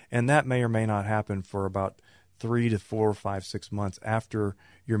trial, and that may or may not happen for about 3 to 4, 5, 6 months after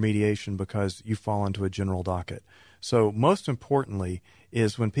your mediation because you fall into a general docket. So most importantly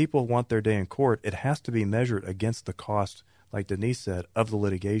is when people want their day in court, it has to be measured against the cost, like Denise said, of the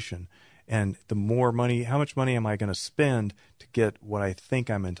litigation. And the more money, how much money am I going to spend to get what I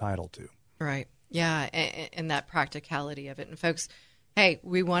think I'm entitled to? Right. Yeah, and that practicality of it. And folks, hey,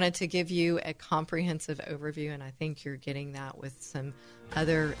 we wanted to give you a comprehensive overview, and I think you're getting that with some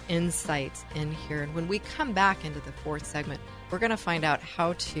other insights in here. And when we come back into the fourth segment, we're going to find out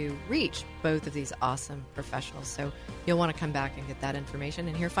how to reach both of these awesome professionals. So you'll want to come back and get that information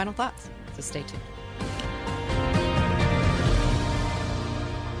and hear final thoughts. So stay tuned.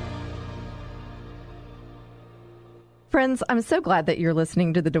 Friends, I'm so glad that you're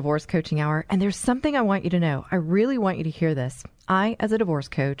listening to the Divorce Coaching Hour, and there's something I want you to know. I really want you to hear this. I, as a divorce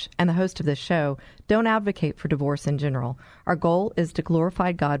coach and the host of this show, don't advocate for divorce in general. Our goal is to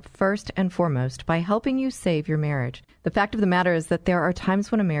glorify God first and foremost by helping you save your marriage. The fact of the matter is that there are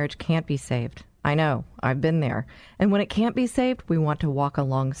times when a marriage can't be saved. I know, I've been there. And when it can't be saved, we want to walk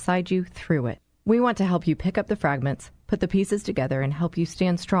alongside you through it. We want to help you pick up the fragments, put the pieces together, and help you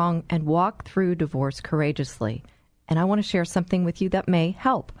stand strong and walk through divorce courageously. And I want to share something with you that may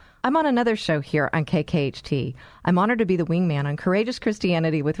help. I'm on another show here on KKHT. I'm honored to be the wingman on Courageous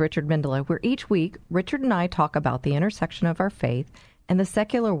Christianity with Richard Mendelow, where each week Richard and I talk about the intersection of our faith and the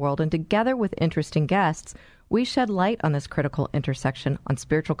secular world, and together with interesting guests, we shed light on this critical intersection, on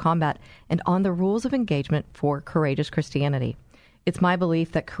spiritual combat, and on the rules of engagement for Courageous Christianity. It's my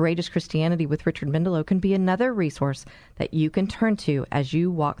belief that Courageous Christianity with Richard Mendelow can be another resource that you can turn to as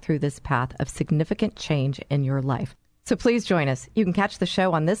you walk through this path of significant change in your life. So please join us. You can catch the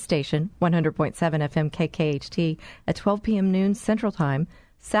show on this station, 100.7 FM KKHT, at 12 p.m. noon Central Time,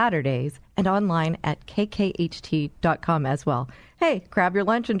 Saturdays, and online at kkht.com as well. Hey, grab your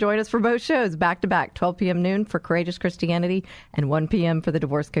lunch and join us for both shows, back-to-back, 12 p.m. noon for Courageous Christianity and 1 p.m. for the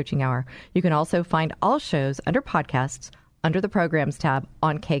Divorce Coaching Hour. You can also find all shows under podcasts under the Programs tab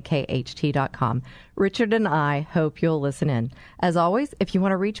on kkht.com. Richard and I hope you'll listen in. As always, if you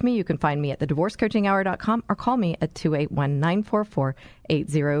want to reach me, you can find me at thedivorcecoachinghour.com or call me at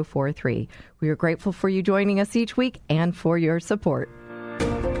 281-944-8043. We are grateful for you joining us each week and for your support.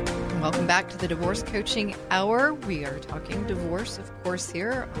 Welcome back to the Divorce Coaching Hour. We are talking divorce, of course,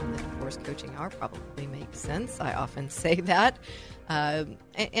 here on the Divorce Coaching Hour. Probably makes sense. I often say that.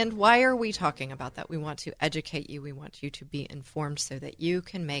 And why are we talking about that? We want to educate you. We want you to be informed so that you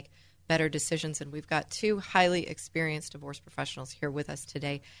can make better decisions. And we've got two highly experienced divorce professionals here with us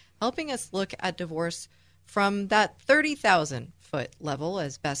today, helping us look at divorce from that 30,000-foot level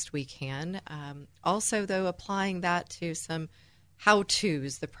as best we can. Also, though, applying that to some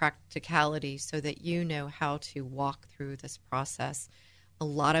how-tos, the practicality, so that you know how to walk through this process. A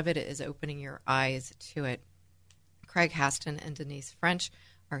lot of it is opening your eyes to it. Craig Haston and Denise French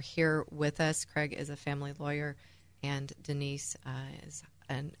are here with us. Craig is a family lawyer, and Denise is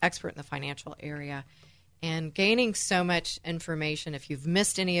an expert in the financial area. And gaining so much information. If you've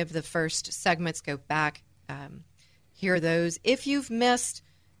missed any of the first segments, go back, hear those. If you've missed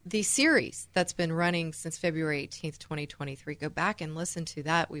the series that's been running since February 18th, 2023, go back and listen to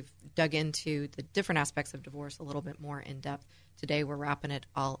that. We've dug into the different aspects of divorce a little bit more in depth. Today, we're wrapping it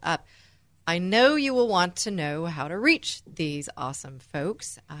all up. I know you will want to know how to reach these awesome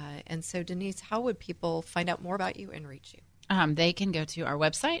folks. And so, Denise, how would people find out more about you and reach you? They can go to our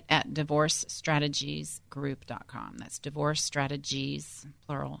website at divorcestrategiesgroup.com. That's divorcestrategies,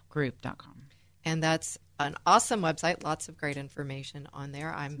 plural, group.com. And that's an awesome website. Lots of great information on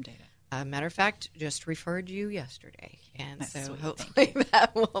there. Matter of fact, just referred you yesterday. And That's so sweet. hopefully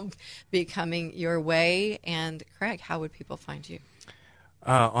that will be coming your way. And Craig, how would people find you?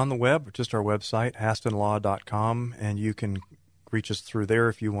 On the web, just our website, hastonlaw.com, and you can reach us through there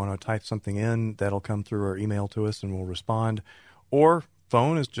if you want to type something in. That'll come through our email to us, and we'll respond. Or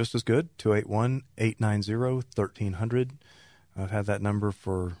phone is just as good, 281-890-1300. I've had that number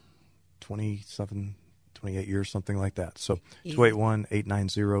for 28 years, something like that. So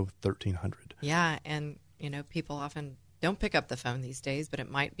 281-890-1300. Yeah, and, people often don't pick up the phone these days, but it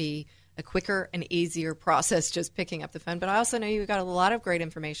might be a quicker and easier process just picking up the phone. But I also know you've got a lot of great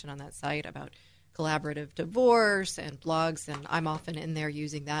information on that site about collaborative divorce and blogs, and I'm often in there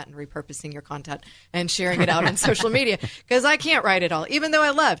using that and repurposing your content and sharing it out on social media because I can't write it all, even though I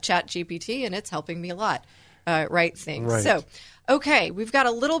love ChatGPT and it's helping me a lot write things. Right. So, okay, we've got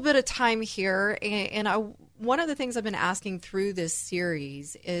a little bit of time here, and one of the things I've been asking through this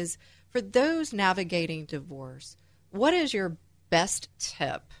series is for those navigating divorce, what is your best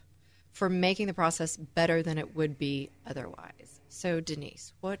tip for making the process better than it would be otherwise? So,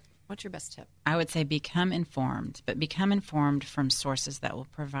 Denise, what's your best tip? I would say become informed, but become informed from sources that will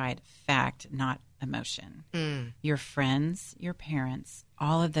provide fact, not emotion. Your friends, your parents,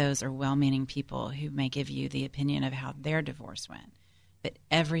 all of those are well-meaning people who may give you the opinion of how their divorce went. But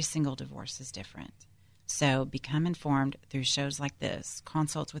every single divorce is different. So become informed through shows like this,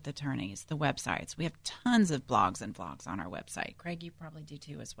 consults with attorneys, the websites. We have tons of blogs and vlogs on our website. Craig, you probably do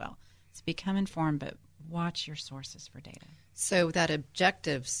too as well. So become informed, but watch your sources for data. So that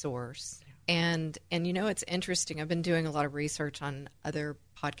objective source. And it's interesting. I've been doing a lot of research on other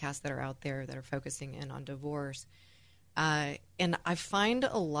podcasts that are out there that are focusing in on divorce. And I find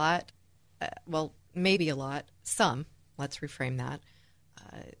a lot, maybe a lot, some, let's reframe that.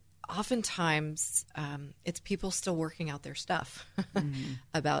 Oftentimes, it's people still working out their stuff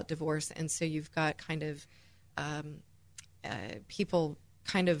about divorce. And so you've got kind of people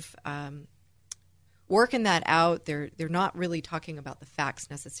kind of working that out. They're not really talking about the facts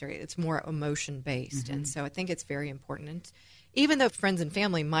necessarily. It's more emotion-based. And so I think it's very important. And even though friends and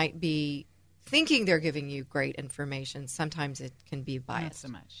family might be thinking they're giving you great information, sometimes it can be biased. Not so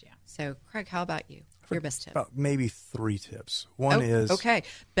much, yeah. So, Craig, how about you? Your best tip? About maybe 3 tips. One is... Okay.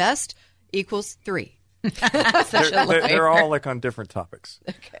 Best equals 3. they're all like on different topics.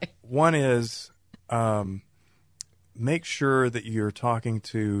 Okay. One is make sure that you're talking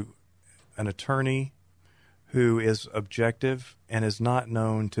to an attorney who is objective and is not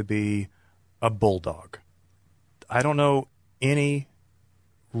known to be a bulldog. I don't know any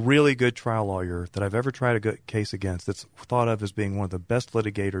really good trial lawyer that I've ever tried a good case against that's thought of as being one of the best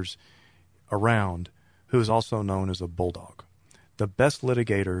litigators around who is also known as a bulldog. The best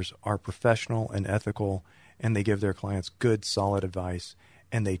litigators are professional and ethical, and they give their clients good, solid advice,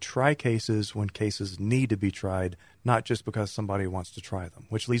 and they try cases when cases need to be tried, not just because somebody wants to try them,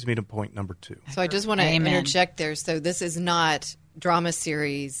 which leads me to point number 2. So I just want to interject there. So this is not drama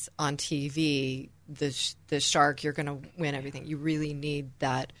series on TV, the shark, you're going to win everything. You really need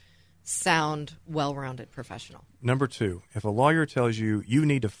that sound, well-rounded professional. Number 2, if a lawyer tells you you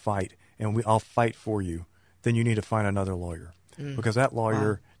need to fight and I'll fight for you, then you need to find another lawyer because that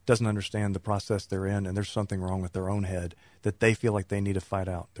lawyer doesn't understand the process they're in, and there's something wrong with their own head that they feel like they need to fight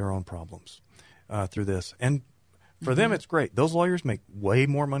out their own problems through this. And For them, it's great. Those lawyers make way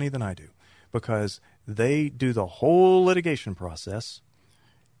more money than I do because they do the whole litigation process,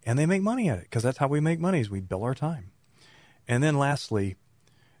 and they make money at it because that's how we make money is we bill our time. And then lastly,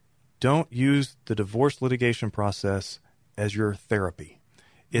 don't use the divorce litigation process as your therapy.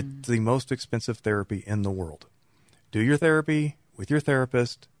 It's the most expensive therapy in the world. Do your therapy with your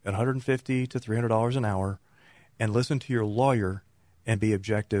therapist at $150 to $300 an hour and listen to your lawyer and be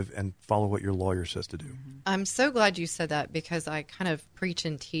objective and follow what your lawyer says to do. I'm so glad you said that because I kind of preach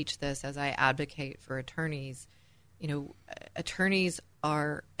and teach this as I advocate for attorneys. You know, attorneys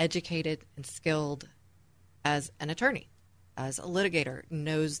are educated and skilled as an attorney, as a litigator,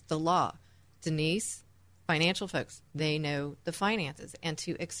 knows the law. Denise, financial folks, they know the finances. And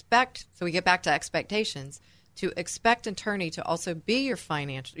to expect, so we get back to expectations, to expect an attorney to also be your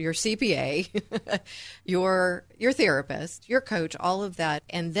CPA, your therapist, your coach, all of that,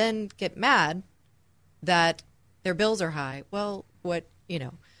 and then get mad that their bills are high. Well,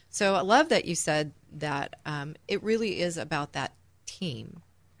 So I love that you said that it really is about that team.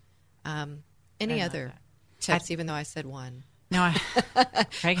 Any other tips, even though I said one? No,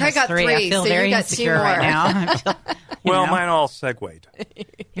 Craig got has three. I feel very insecure right now. Well, mine all segued.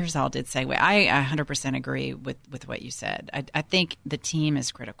 Yours all did segue. I 100% agree with what you said. I think the team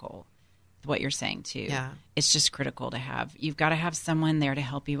is critical, what you're saying, too. Yeah. It's just critical to have. You've got to have someone there to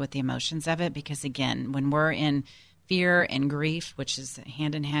help you with the emotions of it because, again, when we're in fear and grief, which is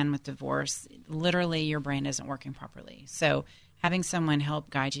hand in hand with divorce, literally your brain isn't working properly. So having someone help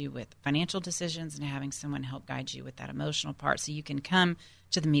guide you with financial decisions and having someone help guide you with that emotional part so you can come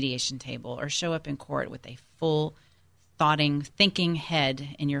to the mediation table or show up in court with a full thinking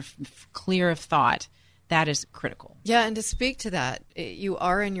head and you're clear of thought, that is critical. Yeah, and to speak to that, you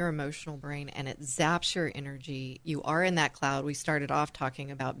are in your emotional brain and it zaps your energy. You are in that cloud. We started off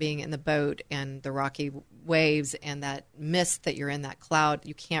talking about being in the boat and the rocky waves and that mist that you're in that cloud.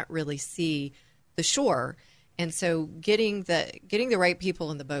 You can't really see the shore. And so getting the right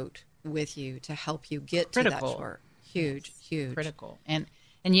people in the boat with you to help you get to that shore. Huge. Critical.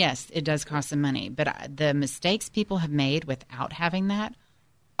 And yes, it does cost some money, but the mistakes people have made without having that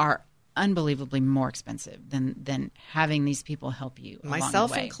are unbelievably more expensive than having these people help you, myself along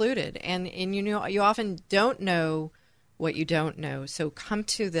the way. included. And you often don't know what you don't know. So come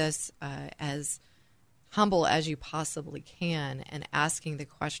to this as humble as you possibly can and asking the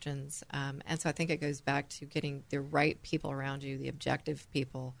questions. And so I think it goes back to getting the right people around you, the objective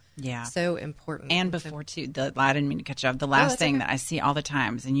people. Yeah. So important. And before, too, I didn't mean to cut you off. The last thing that I see all the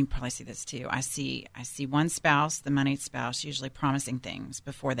times, and you probably see this, too, I see one spouse, the moneyed spouse, usually promising things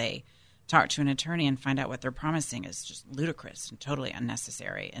before they talk to an attorney and find out what they're promising is just ludicrous and totally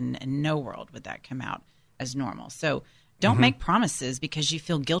unnecessary. And in no world would that come out as normal. So don't make promises because you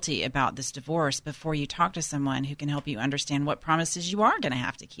feel guilty about this divorce before you talk to someone who can help you understand what promises you are going to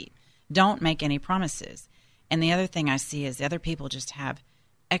have to keep. Don't make any promises. And the other thing I see is the other people just have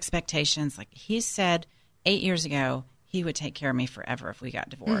expectations. Like he said 8 years ago, he would take care of me forever if we got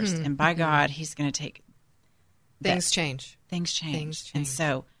divorced. And by God, he's going to take... Things change. Things change. And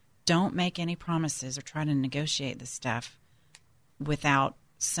so don't make any promises or try to negotiate this stuff without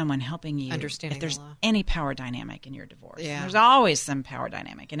someone helping you understanding if there's the law. Any power dynamic in your divorce. Yeah. There's always some power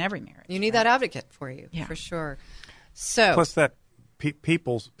dynamic in every marriage. You need that advocate for you, for sure. So plus that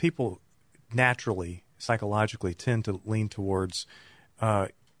people naturally, psychologically tend to lean towards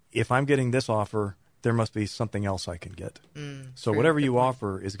if I'm getting this offer, there must be something else I can get. So whatever you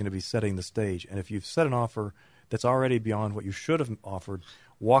offer is going to be setting the stage. And if you've set an offer that's already beyond what you should have offered,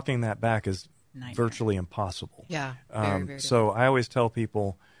 walking that back is virtually impossible. Yeah. Very, very so I always tell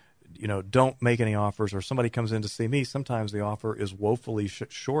people, don't make any offers. Or somebody comes in to see me, sometimes the offer is woefully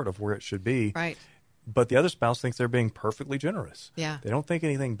short of where it should be. Right. But the other spouse thinks they're being perfectly generous. Yeah. They don't think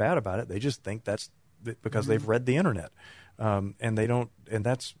anything bad about it. They just think that's because they've read the internet. And they don't, and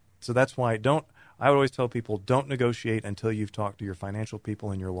that's why I would always tell people, don't negotiate until you've talked to your financial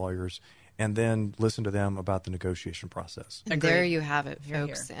people and your lawyers, and then listen to them about the negotiation process. And there you have it,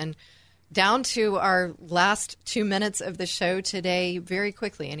 folks. And down to our last 2 minutes of the show today. Very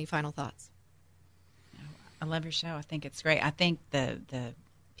quickly, any final thoughts? I love your show. I think it's great. I think the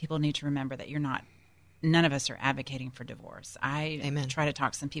people need to remember that none of us are advocating for divorce. I try to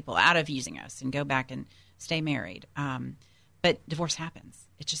talk some people out of using us and go back and stay married. But divorce happens.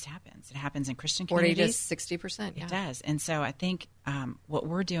 It just happens. It happens in Christian communities. 40 to 60%. Yeah. It does. And so I think what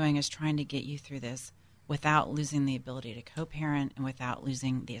we're doing is trying to get you through this without losing the ability to co-parent and without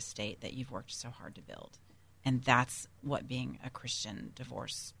losing the estate that you've worked so hard to build. And that's what being a Christian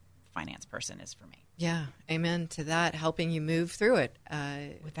divorce finance person is for me. Yeah, amen to that, helping you move through it.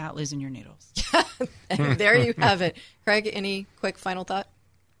 Without losing your noodles. And there you have it. Craig, any quick final thought?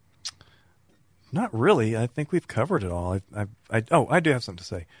 Not really. I think we've covered it all. I do have something to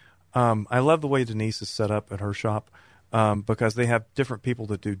say. I love the way Denise is set up at her shop because they have different people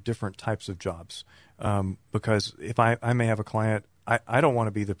that do different types of jobs. Because if I may have a client, I don't want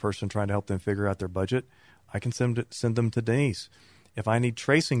to be the person trying to help them figure out their budget. I can send them to Denise. If I need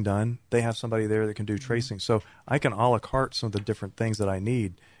tracing done, they have somebody there that can do tracing. So I can a la carte some of the different things that I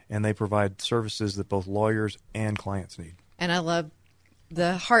need, and they provide services that both lawyers and clients need. And I love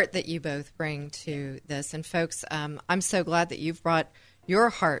the heart that you both bring to this. And folks, I'm so glad that you've brought your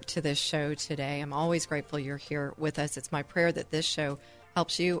heart to this show today. I'm always grateful you're here with us. It's my prayer that this show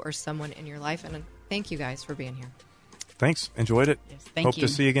helps you or someone in your life. And thank you guys for being here. Thanks. Enjoyed it. Yes, Hope to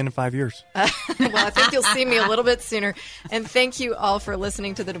see you again in 5 years. Well, I think you'll see me a little bit sooner. And thank you all for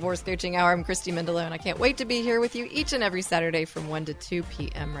listening to the Divorce Coaching Hour. I'm Christy Mendelow, and I can't wait to be here with you each and every Saturday from 1 to 2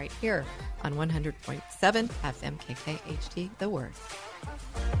 p.m. right here on 100.7 FM KKHD, The Word.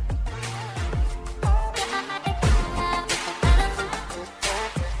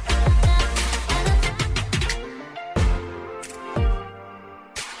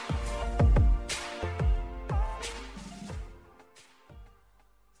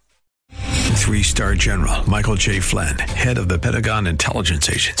 Three-star General Michael J. Flynn, head of the Pentagon Intelligence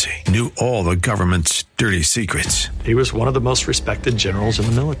Agency, knew all the government's dirty secrets. He was one of the most respected generals in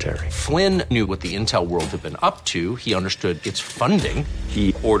the military. Flynn knew what the intel world had been up to. He understood its funding.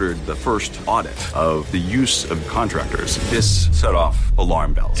 He ordered the first audit of the use of contractors. This set off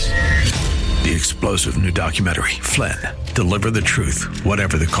alarm bells. The explosive new documentary, Flynn, Deliver the Truth,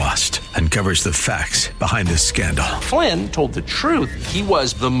 Whatever the Cost, uncovers the facts behind this scandal. Flynn told the truth. He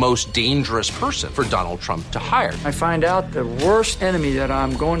was the most dangerous person for Donald Trump to hire. I find out the worst enemy that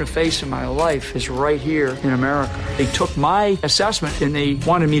I'm going to face in my life is right here in America. They took my assessment and they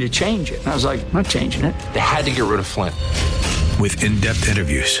wanted me to change it. And I was like, I'm not changing it. They had to get rid of Flynn. With in-depth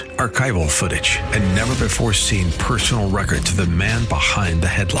interviews, archival footage, and never-before-seen personal records of the man behind the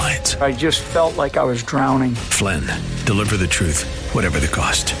headlines. I just felt like I was drowning. Flynn, Deliver the Truth, Whatever the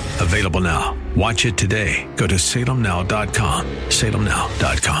Cost. Available now. Watch it today. Go to salemnow.com.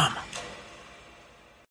 salemnow.com.